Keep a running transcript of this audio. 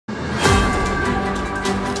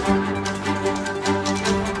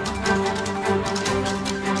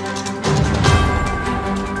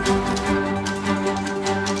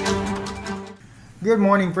Good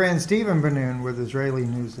morning, friends. Stephen Bennun with Israeli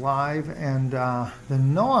News Live. And the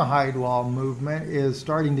Noahide Law movement is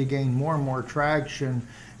starting to gain more and more traction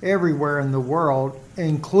everywhere in the world,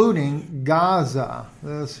 including Gaza.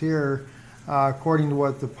 This here, according to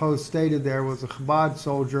what the Post stated there, was a Chabad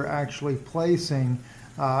soldier actually placing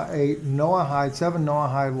a Noahide, 7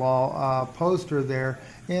 Noahide Law poster there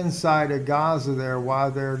inside of Gaza there while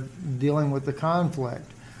they're dealing with the conflict.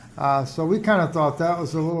 So we kind of thought that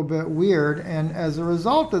was a little bit weird, and as a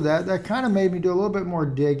result of that, that kind of made me do a little bit more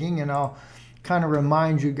digging, and I'll kind of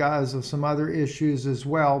remind you guys of some other issues as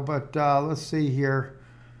well. But let's see here.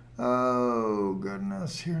 Oh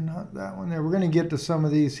goodness, here, not that one there. We're going to get to some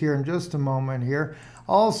of these here in just a moment here.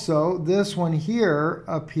 Also, this one here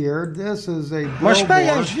appeared. This is a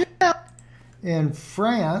billboard in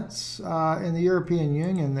France, in the European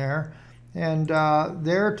Union there. And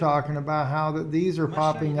they're talking about how that these are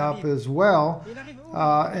popping up as well.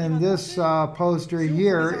 And this poster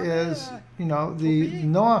here is, you know, the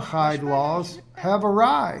Noahide laws have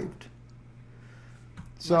arrived.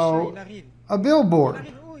 So a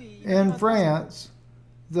billboard in France,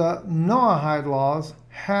 the Noahide laws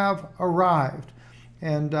have arrived.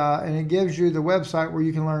 And it gives you the website where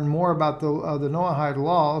you can learn more about the Noahide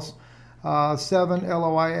laws. 7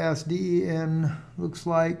 LOISDEN looks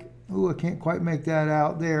like. Ooh, I can't quite make that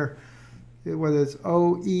out there, whether it's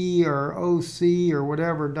OE or OC or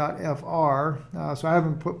whatever .fr. So I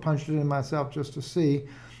haven't punched it in myself just to see.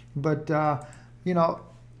 But, you know,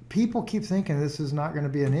 people keep thinking this is not going to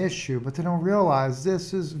be an issue, but they don't realize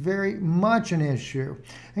this is very much an issue.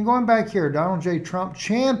 And going back here, Donald J. Trump,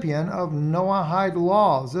 champion of Noahide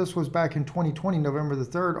laws. This was back in 2020, November the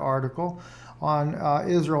 3rd article on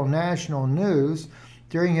Israel National News.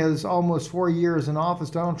 During his almost 4 years in office,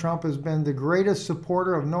 Donald Trump has been the greatest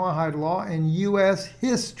supporter of Noahide law in U.S.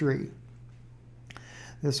 history.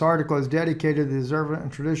 This article is dedicated to the observant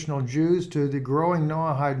and traditional Jews, to the growing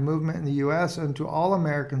Noahide movement in the U.S., and to all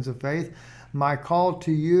Americans of faith. My call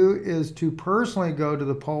to you is to personally go to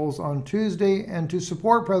the polls on Tuesday and to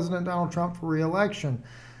support President Donald Trump for re-election.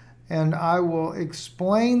 And I will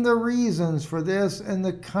explain the reasons for this in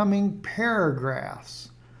the coming paragraphs.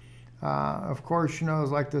 Of course, you know, as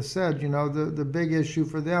like they said, you know, the big issue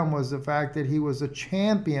for them was the fact that he was a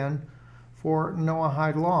champion for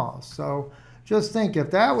Noahide laws. So just think, if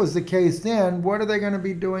that was the case then, what are they going to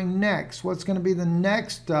be doing next? What's going to be the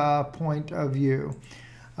next point of view?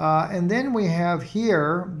 And then we have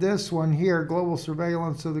here, this one here, global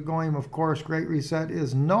surveillance of the Goyim, of course, Great Reset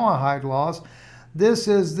is Noahide laws. This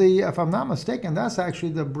is the, if I'm not mistaken, that's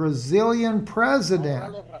actually the Brazilian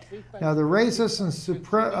president. Now, the racists and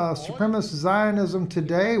supremacist Zionism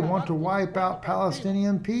today want to wipe out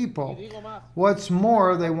Palestinian people. What's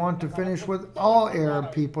more, they want to finish with all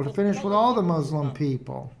Arab people, to finish with all the Muslim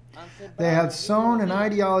people. They have sown an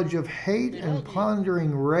ideology of hate and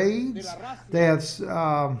plundering raids. They have,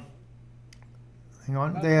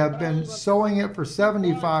 they have been sowing it for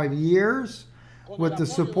 75 years. With the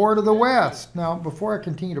support of the West. Now, before I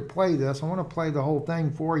continue to play this, I want to play the whole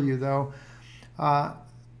thing for you, though.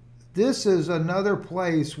 This is another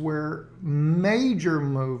place where major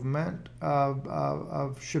movement of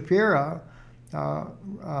Shapira,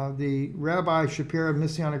 the Rabbi Shapira,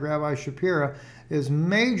 Messianic Rabbi Shapira, is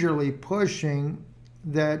majorly pushing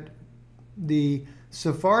that the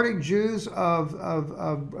Sephardic Jews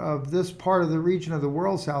of this part of the region of the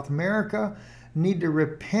world, South America, need to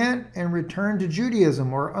repent and return to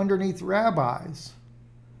Judaism or underneath rabbis.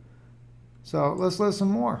 So let's listen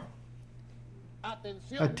more.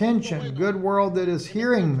 Attention, good world that is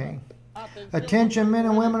hearing me. Attention, men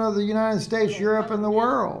and women of the United States, Europe, and the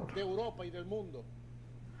world.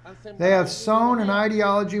 They have sown an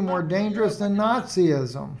ideology more dangerous than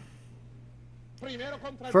Nazism.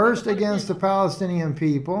 First against the Palestinian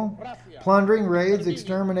people, plundering, raids,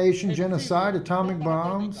 extermination, genocide, atomic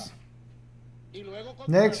bombs.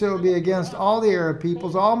 Next, it will be against all the Arab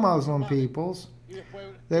peoples, all Muslim peoples.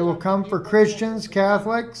 They will come for Christians,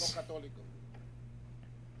 Catholics.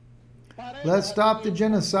 Let's stop the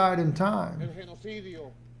genocide in time.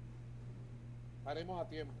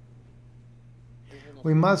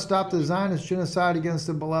 We must stop the Zionist genocide against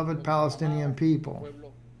the beloved Palestinian people.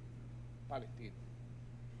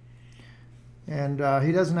 And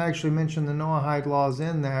he doesn't actually mention the Noahide laws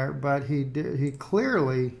in there, but he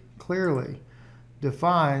clearly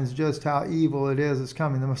defines just how evil it is that's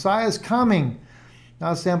coming. The Messiah is coming.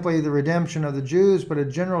 Not simply the redemption of the Jews, but a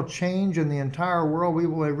general change in the entire world. We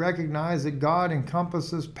will recognize that God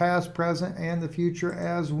encompasses past, present, and the future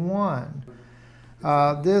as one.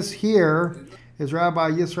 This here is Rabbi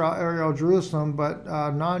Yisrael Ariel Jerusalem, but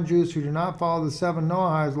non-Jews who do not follow the 7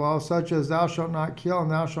 Noahide laws, such as thou shalt not kill and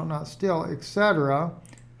thou shalt not steal, etc.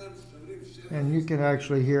 And you can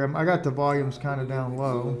actually hear him. I got the volumes kind of down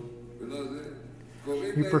low.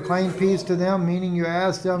 You proclaim peace to them, meaning you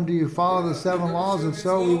ask them, do you follow the 7 laws? If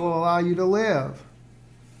so, we will allow you to live.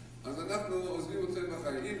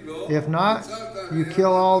 If not, you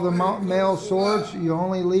kill all the male swords, you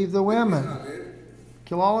only leave the women.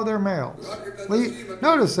 Kill all of their males.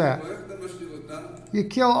 Notice that. You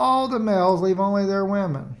kill all the males, leave only their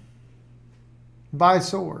women. By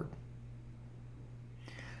sword.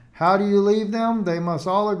 How do you leave them? They must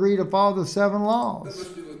all agree to follow the 7 laws.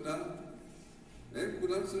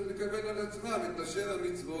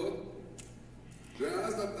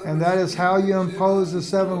 And that is how you impose the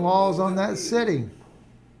 7 laws on that city.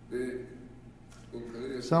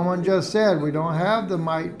 Someone just said we don't have the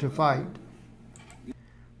might to fight.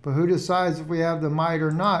 But who decides if we have the might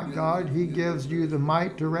or not? God, He gives you the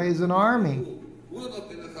might to raise an army.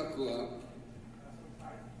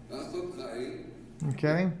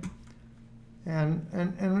 Okay?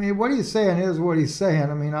 And what he's saying is what he's saying.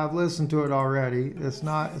 I mean, I've listened to it already. It's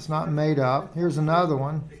not made up. Here's another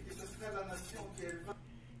one.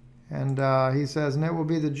 And he says, and it will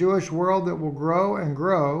be the Jewish world that will grow and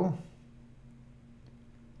grow.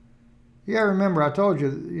 Yeah, remember, I told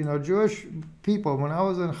you, Jewish people, when I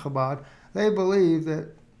was in Chabad, they believe that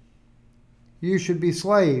you should be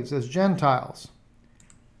slaves as Gentiles.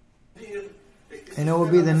 And it will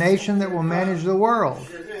be the nation that will manage the world.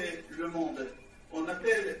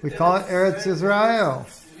 We call it Eretz Israel.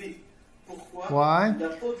 Why?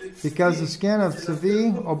 Because the skin of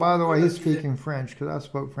Tzavi, oh, by the way, he's speaking French, because I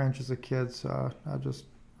spoke French as a kid, so I just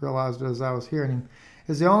realized it as I was hearing him,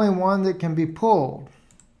 is the only one that can be pulled.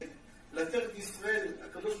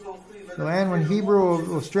 The land, when Hebrew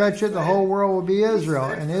will stretch it, the whole world will be Israel,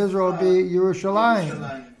 and Israel will be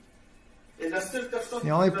Yerushalayim. The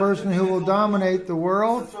only person who will dominate the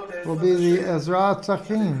world will be the Ezra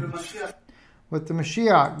Tzachim. With the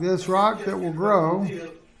Mashiach, this rock that will grow,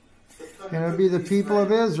 and it will be the people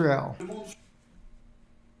of Israel.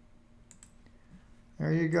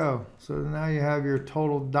 There you go. So now you have your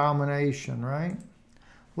total domination, right?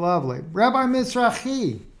 Lovely. Rabbi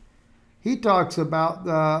Mizrahi, he talks about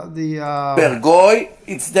the Goy,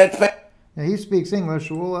 it's that. He speaks English.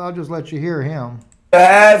 Well, I'll just let you hear him. You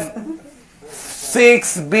have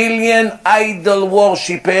 6 billion idol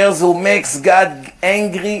worshippers who makes God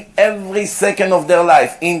angry every second of their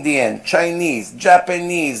life. Indian, Chinese,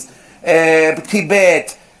 Japanese,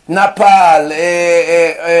 Tibet, Nepal,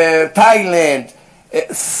 Thailand.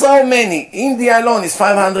 So many. India alone is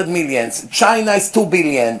 500 million. China is 2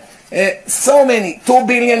 billion. So many, 2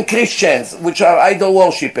 billion Christians, which are idol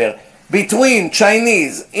worshippers. Between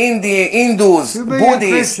Chinese, Hindus,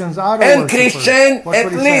 Buddhists, and Christian,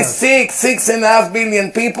 at least 6.5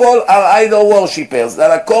 billion people are idol worshippers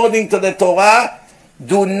that, according to the Torah,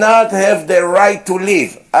 do not have the right to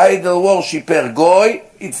live. Idol worshipper Goy,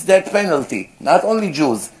 it's death penalty. Not only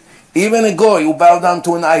Jews. Even a Goy who bow down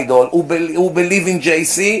to an idol, who believe in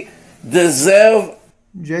JC, deserve...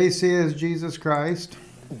 JC is Jesus Christ.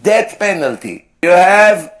 Death penalty. You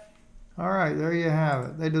have... All right, there you have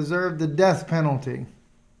it. They deserve the death penalty.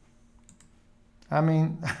 I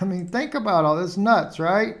mean, think about all this. Nuts,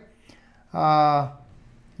 right?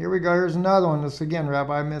 Here we go. Here's another one. This again,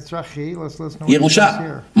 Rabbi Mizrahi. Let's listen to what he says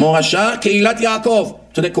here. Morasha, Keilat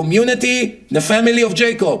Yaakov, to the community, the family of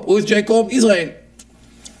Jacob. Who is Jacob? Israel.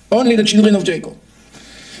 Only the children of Jacob.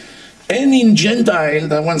 Any Gentile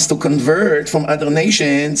that wants to convert from other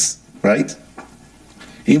nations, right?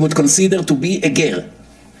 He would consider to be a ger.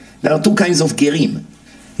 There are 2 kinds of gerim.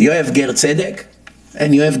 You have ger tzedek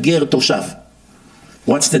and you have ger toshav.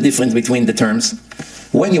 What's the difference between the terms?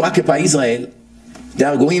 When you occupy Israel, there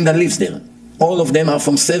are goyim that lives there. All of them are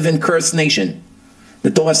from 7 cursed nations.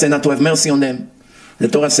 The Torah says not to have mercy on them. The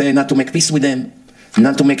Torah says not to make peace with them,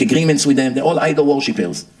 not to make agreements with them. They're all idol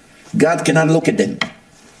worshippers. God cannot look at them.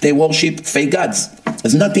 They worship fake gods.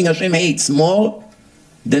 There's nothing Hashem hates more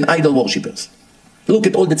than idol worshippers. Look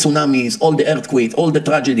at all the tsunamis, all the earthquakes, all the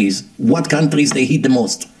tragedies. What countries they hit the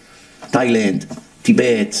most? Thailand,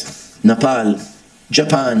 Tibet, Nepal,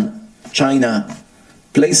 Japan, China.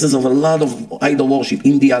 Places of a lot of idol worship.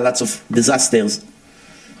 India, lots of disasters.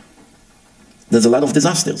 There's a lot of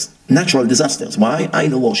disasters. Natural disasters. Why?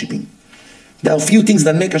 Idol worshipping. There are a few things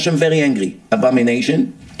that make Hashem very angry.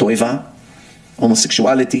 Abomination, toeva,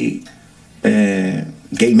 homosexuality,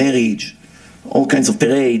 gay marriage, all kinds of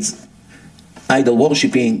parades, idol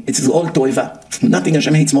worshipping. It is all toeva. Nothing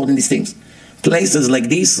Hashem hates more than these things. Places like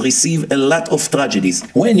this receive a lot of tragedies.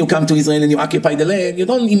 When you come to Israel and you occupy the land, you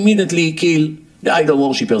don't immediately kill the idol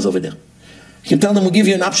worshippers over there. You tell them, we give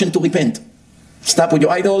you an option to repent. Stop with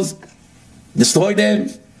your idols, destroy them.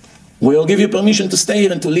 We'll give you permission to stay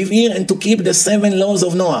here and to live here and to keep the 7 laws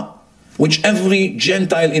of Noah, which every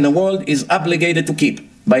Gentile in the world is obligated to keep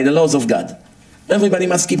by the laws of God. Everybody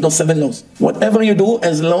must keep those 7 laws. Whatever you do,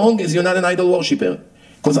 as long as you're not an idol worshipper.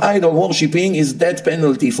 Because idol worshipping is death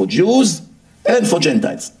penalty for Jews and for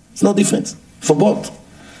Gentiles. It's no difference. For both.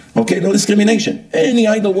 Okay, no discrimination. Any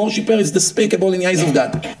idol worshipper is despicable in the eyes of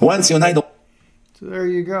God. Once you're an idol... So there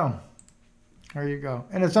you go. There you go.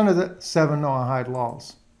 And it's under the 7 Noahide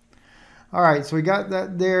laws. All right, so we got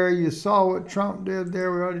that there. You saw what Trump did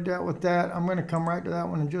there. We already dealt with that. I'm going to come right to that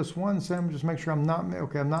one in just one second. Just make sure I'm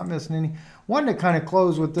not missing any. Wanted to kind of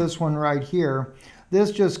close with this one right here.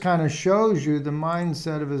 This just kind of shows you the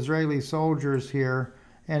mindset of Israeli soldiers here,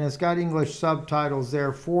 and it's got English subtitles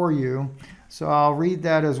there for you. So I'll read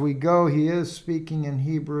that as we go. He is speaking in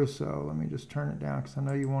Hebrew, so let me just turn it down because I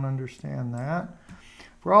know you won't understand that.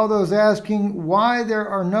 For all those asking why there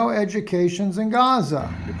are no educations in Gaza.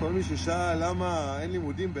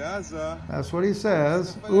 That's what he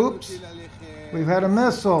says. Oops, we've had a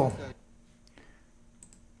missile.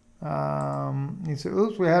 He said,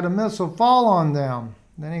 oops, we had a missile fall on them.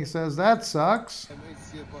 Then he says, that sucks.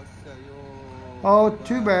 Oh,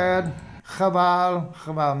 too bad. Chaval.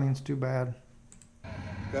 Chaval means too bad.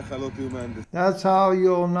 That's how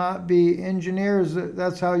you'll not be engineers.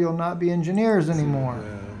 That's how you'll not be engineers anymore.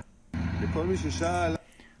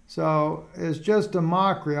 So it's just a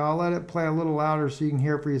mockery. I'll let it play a little louder so you can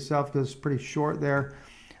hear it for yourself because it's pretty short there.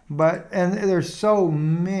 And there's so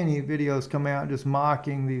many videos coming out just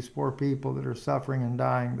mocking these poor people that are suffering and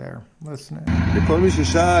dying there. Listen.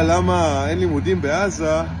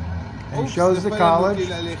 And shows the college.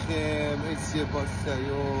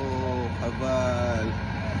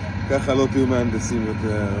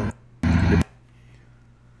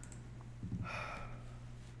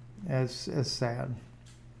 It's sad.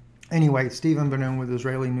 Anyway, Stephen Bennun with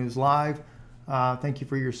Israeli News Live. Thank you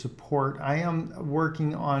for your support. I am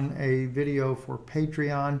working on a video for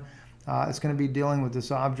Patreon. It's going to be dealing with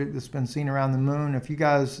this object that's been seen around the moon. If you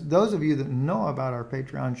guys, those of you that know about our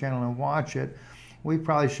Patreon channel and watch it, we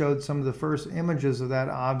probably showed some of the first images of that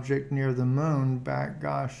object near the moon back,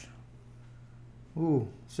 gosh,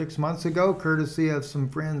 6 months ago, courtesy of some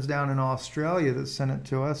friends down in Australia that sent it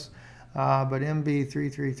to us. But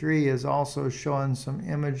MB333 is also showing some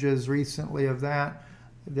images recently of that.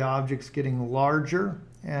 The object's getting larger,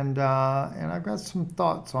 and I've got some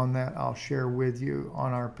thoughts on that I'll share with you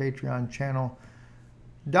on our Patreon channel,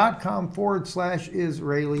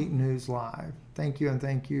 .com/Israeli News Live. Thank you, and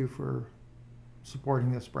thank you for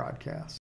supporting this broadcast.